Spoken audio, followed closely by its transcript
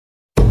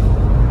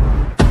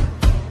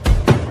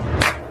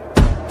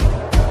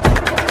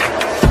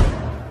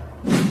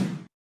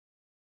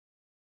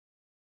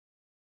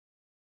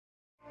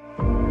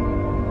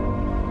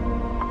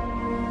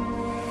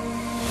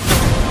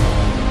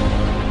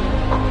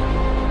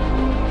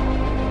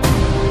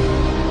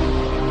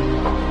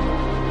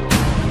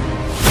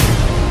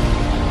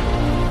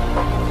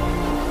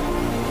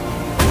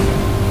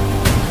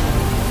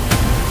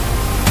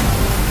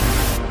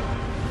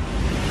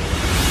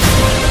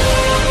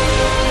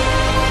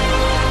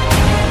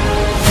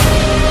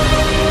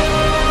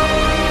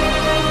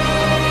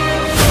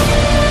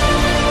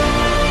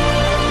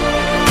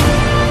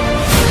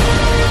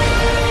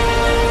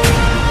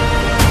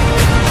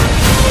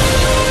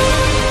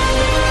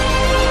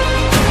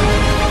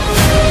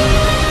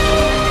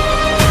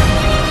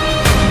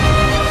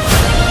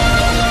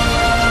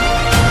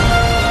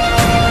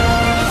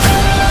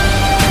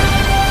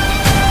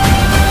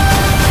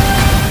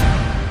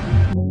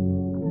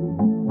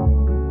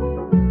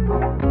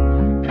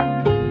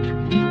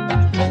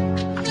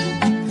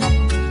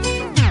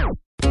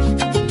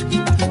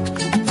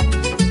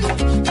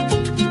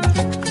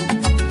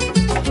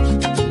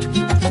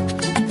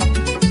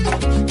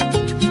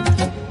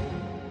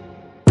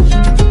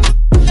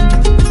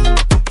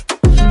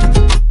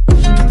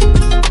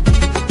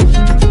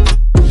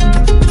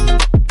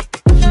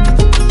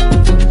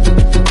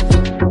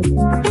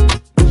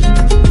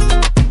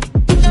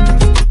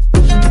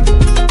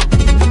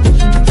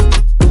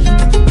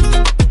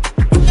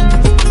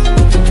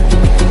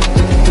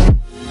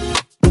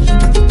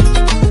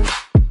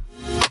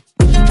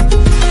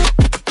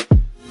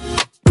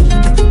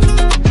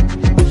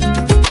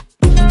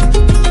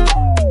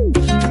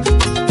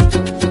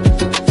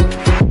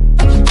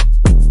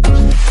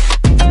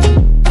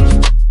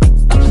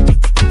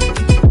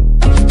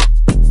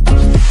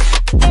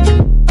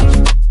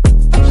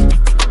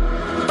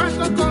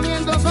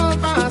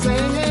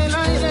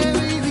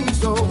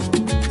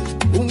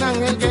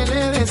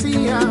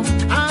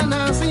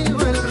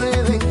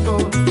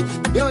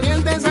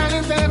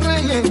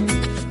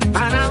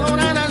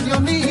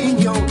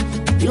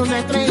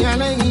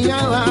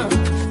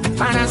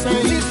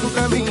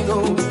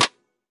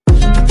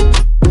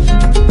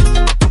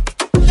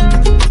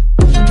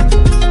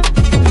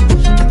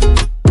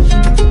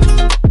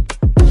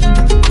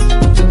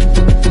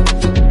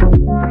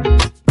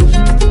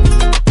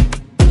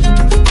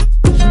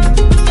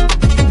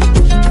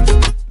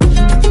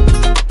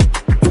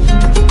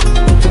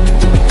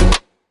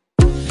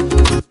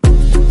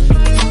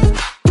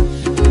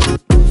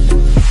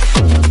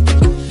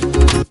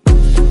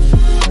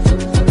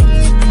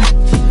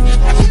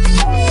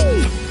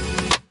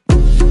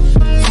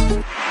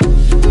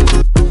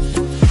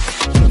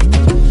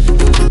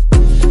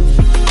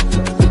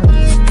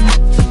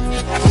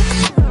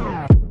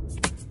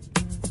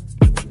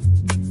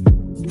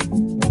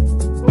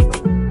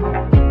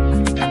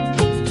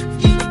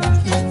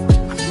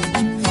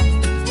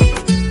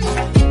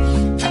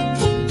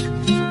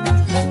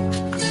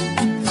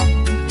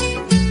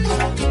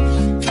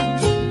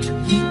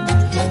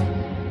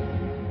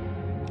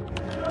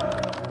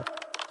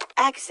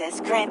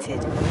Access granted.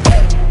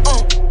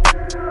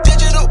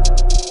 Digital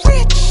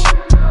rich,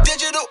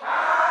 digital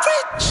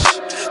rich,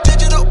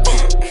 digital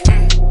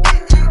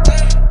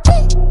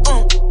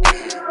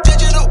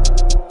digital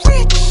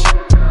rich,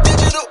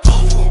 digital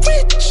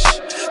rich,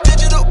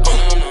 digital.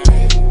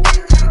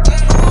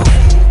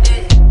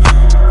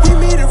 We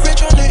made it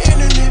rich on the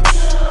internet.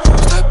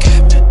 Stop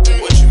capping.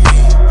 What you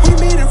mean? We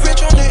made it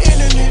rich on the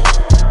internet.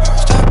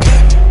 Stop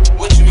capping.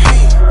 What you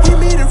mean? We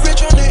made it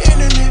rich on the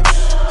internet.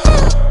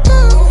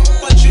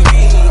 What you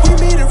mean? We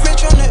made it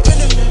rich on the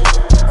internet.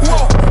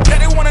 Whoa, now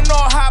they wanna know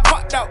how I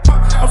popped out.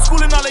 I'm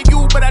schooling all of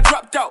you, but I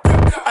dropped out.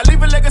 I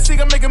leave a legacy,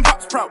 I'm making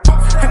pops proud.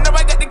 And now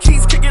I got the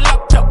keys, kicking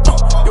locked up.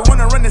 You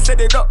wanna run and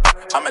set it up?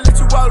 I'ma let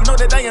you all know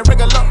that I ain't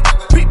regular.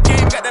 Peep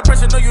game, got that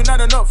pressure, know you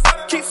not enough.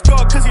 Keep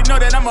score, cause you know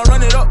that I'ma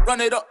run it up,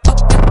 run it up.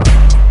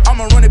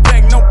 I'ma run it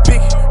back, no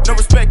biggie. No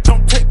respect,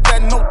 don't take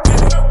that, no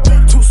diddy.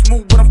 Too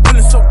smooth, but I'm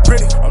feeling so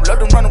pretty. I'm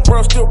loved around the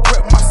world, still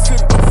rep my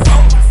city.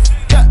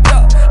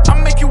 I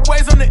make you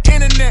waves on the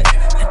internet.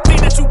 You think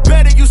that you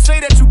better, you say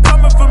that you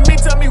coming for me.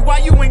 Tell me why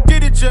you ain't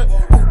did it yet.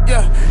 Ooh,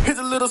 yeah, here's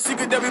a little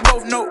secret that we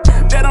both know,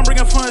 that I'm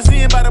bringing funds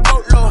in by the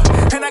boatload.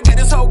 And I got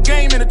this whole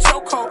game in a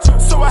chokehold,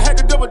 so I had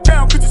to double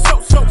down cause it's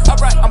so.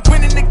 Alright, I'm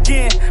winning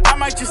again, I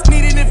might just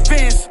need an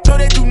advance. Though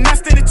they do not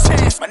stand a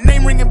chance. My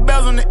name ringing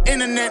bells on the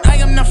internet. I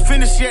am not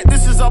finished yet,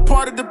 this is all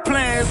part of the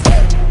plan.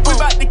 We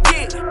about to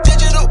get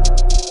Digital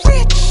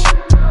rich,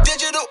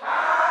 digital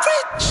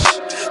rich,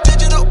 digital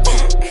digital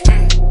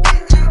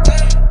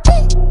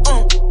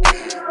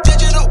rich,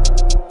 digital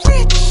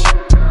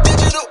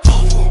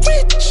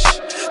rich,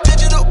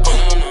 digital.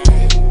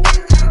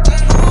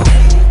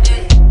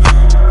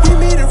 We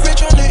made it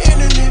rich on the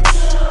internet.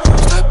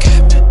 Stop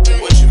capping.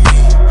 What you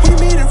mean? We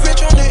made it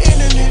rich on the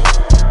internet.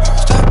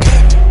 Stop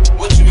capping.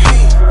 What you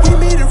mean? We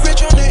made it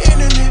rich on the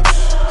internet.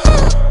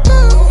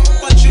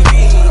 What you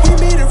mean? We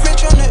made it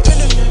rich on the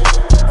internet.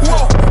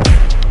 whoa.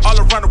 All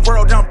around the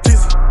world, I'm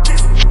busy.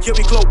 Yeah,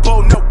 we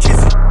global, no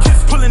kissing.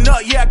 Pulling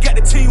up, yeah, I got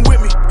the team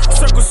with me.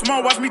 Circle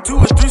small, watch me do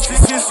a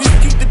 360.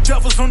 Keep the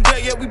devils on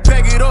deck, yeah, we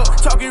back it up.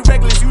 Talking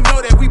reckless, you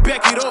know that we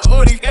back it up.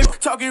 Oh,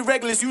 talking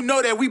reckless, you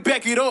know that we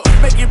back it up.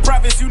 Making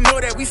profits, you know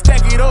that we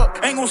stack it up.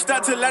 Ain't gon'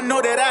 stop till I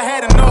know that I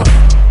had enough.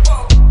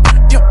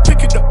 Yeah,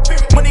 pick it up.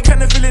 Money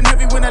kinda feeling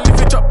heavy when I lift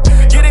it up.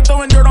 Yeah, they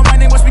throwing dirt on my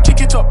name, watch me kick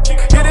it up.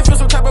 Yeah, they feel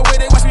some type of way,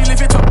 they watch me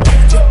lift it up.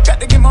 Yeah,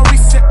 got to get my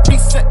reset.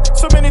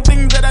 So many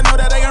things that I know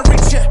that I ain't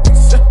reach yet.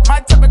 My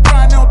type of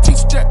grind, they don't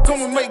teach that. Go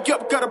and wake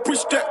up, gotta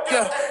push that,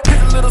 yeah.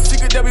 Here's a little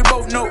secret that we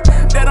both know,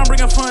 that I'm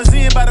bringing funds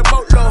in by the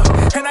boatload.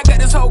 And I got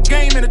this whole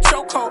game in a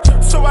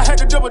chokehold, so I had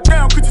to double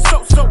down, cause it's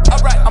so.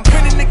 Alright, I'm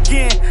winning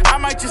again, I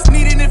might just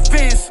need an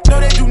advance. No,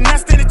 they do not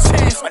stand a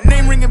chance. My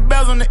name ringing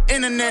bells on the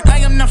internet. I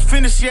am not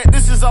finished yet,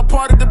 this is all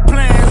part of the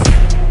plan.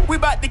 We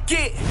about to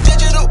get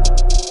Digital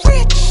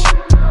rich,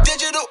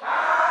 digital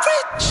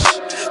rich,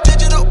 digital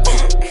digital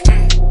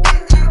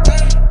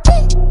rich,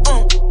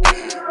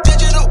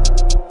 digital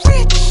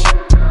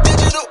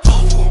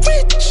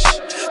rich,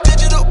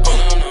 digital.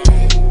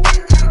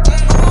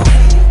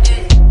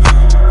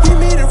 We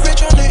made it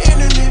rich on the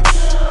internet.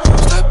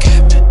 Stop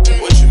capping.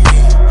 What you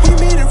mean? We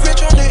made it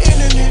rich on the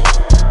internet.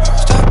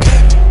 Stop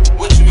capping.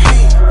 What you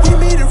mean? We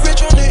made it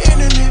rich on the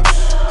internet.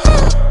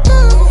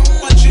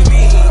 What you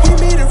mean? We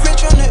made it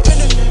rich on the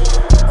internet.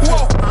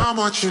 whoa. I'm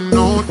watching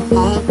old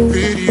home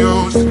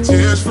videos, the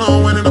tears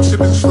flowing and I'm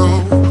sipping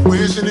slow.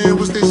 Wishing it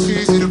was this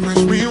easy to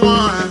press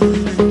rewind.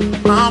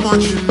 I'm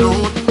watching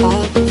old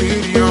home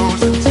videos,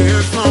 the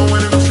tears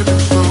flowing and I'm sipping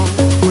slow.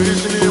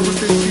 Wishing it was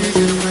this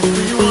easy to press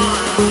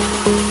rewind.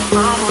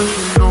 I'm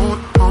watching old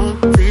home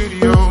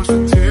videos,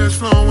 the tears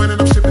flowing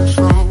and I'm sipping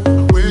slow.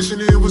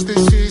 Wishing it was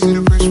this easy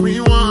to press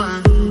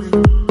rewind.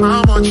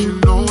 I'm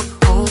watching old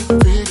home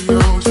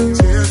videos, the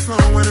tears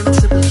flowing and I'm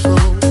sipping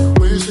slow.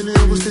 Wishing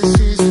it was this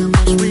easy to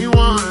press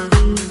rewind.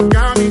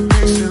 Got me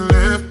pacing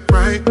left,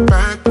 right,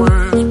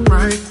 backwards,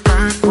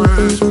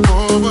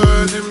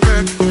 forwards and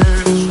back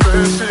again.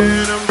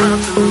 Stressing, I'm about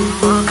to lose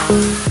my mind.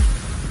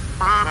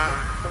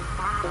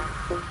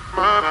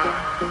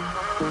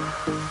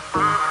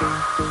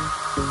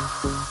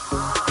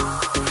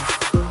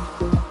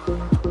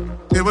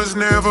 It was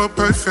never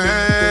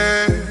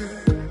perfect,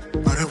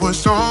 but it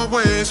was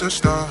always a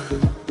start.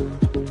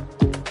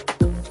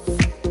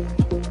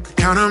 Could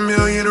count a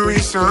million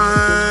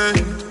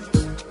reasons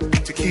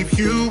to keep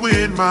you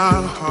in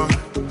my heart.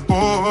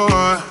 Or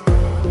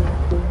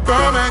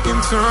go back in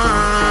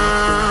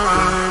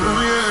time,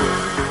 oh yeah.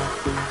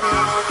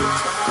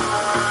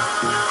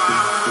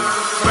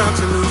 About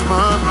to lose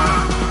my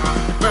mind,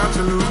 about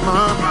to lose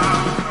my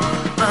mind,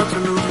 about to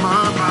lose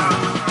my mind,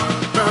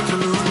 about to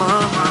lose my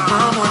mind.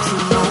 I'm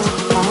watching those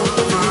old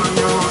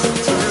videos, the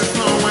tears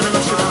flowing and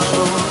I'm sitting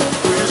slow.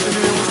 Wishing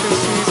it was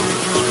this easy to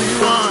just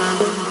rewind.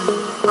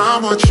 I'm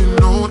watching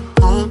old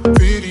home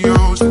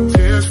videos, the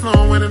tears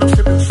flowing and I'm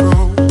sipping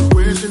slow.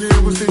 Wishing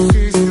it was this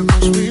easy to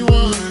press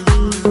rewind.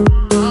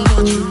 I'm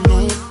watching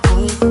old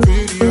home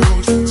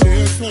videos, the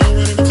tears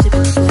flowing and I'm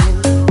sipping slow.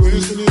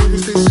 Wishing it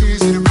was this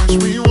easy to press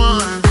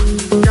rewind.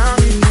 Got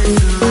me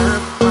pacing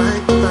left,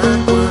 right,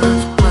 backwards.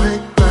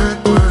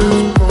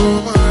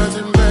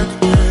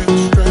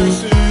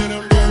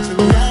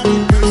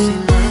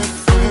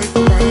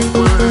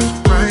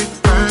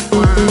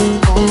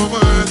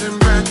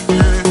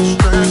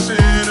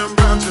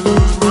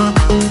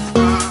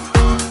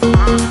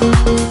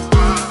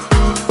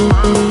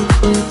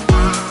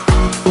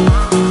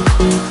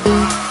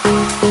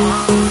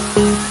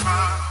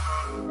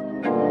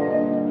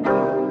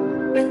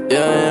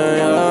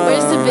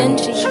 Where's Da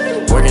Vinci?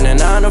 Working a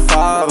 9 to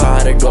 5, I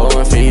had to go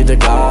and feed the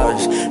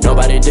guys.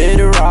 Nobody did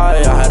it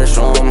right, I had to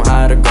show them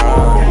how to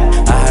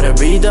grind. I had to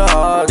be the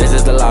hard, this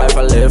is the life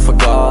I live for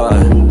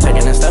God.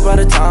 Taking a step at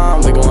a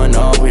time, we going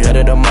up, we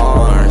headed to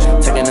Mars.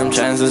 Taking them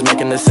chances,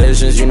 making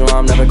decisions, you know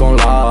I'm never gon'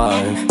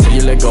 lie. Till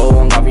you let go,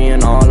 I'm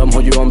copying all them,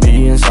 who you gon'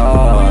 be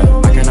inside.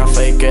 I cannot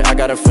fake it, I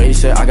gotta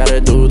face it, I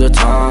gotta do the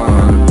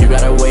time. You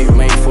gotta wait,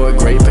 mate, for a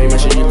great pay, make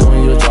sure you're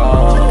doing your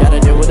job. Gotta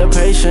deal with the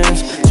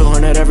patience,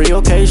 200 every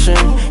occasion.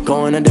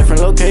 Going to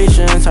different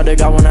locations, how they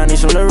got when I need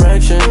some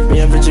direction. Me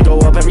and Vinci go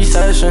up every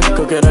session.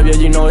 Cook it up, yeah,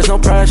 you know it's no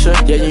pressure.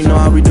 Yeah, you know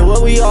how we do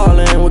what we all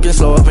in. We can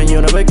slow up and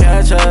you never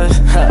catch us.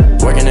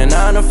 Working a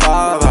 9 to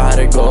 5, I had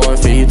to go and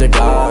feed the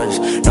guys.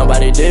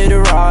 Nobody did it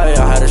right,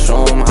 I had to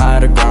show them how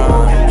to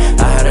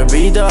grind. I had to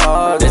be the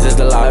hard, this is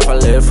the life I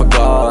live for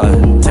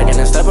God. Taking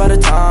a step at a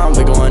time,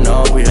 we going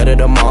up, we headed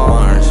to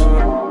Mars.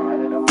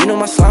 You know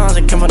my slimes,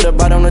 I came from the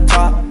bottom to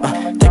top.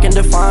 They can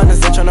define us,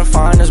 they tryna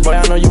find us. Boy,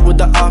 I know you with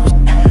the ops.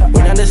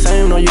 We not the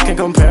same, no, you can't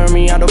compare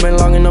me. I don't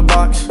belong in the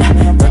box.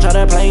 Don't try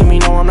to play me,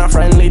 no, I'm not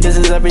friendly. This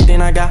is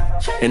everything I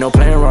got. Ain't no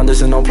playing around,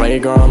 this is no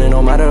playground. It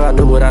no matter, I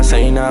do what I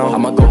say now.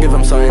 I'ma go give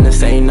them something to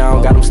say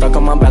now. Got them stuck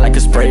on my back like a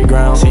spray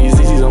ground. See,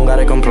 easy, don't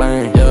gotta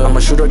complain. I'm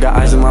a shooter, got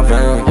eyes in my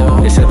vein.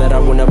 They said that I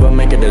would never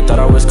make it, they thought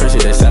I was crazy.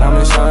 They said I'm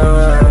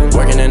insane.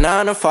 Working a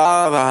 9 to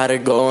 5, I had to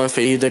go and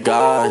feed the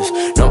guys.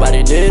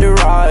 Nobody did it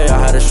right, I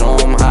had to show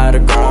them how to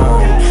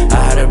grind. I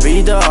had to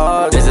be the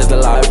hard, this is the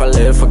life I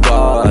live for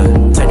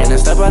God. Taking a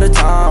step at a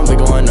time, we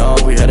going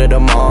up, we headed to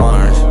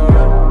Mars.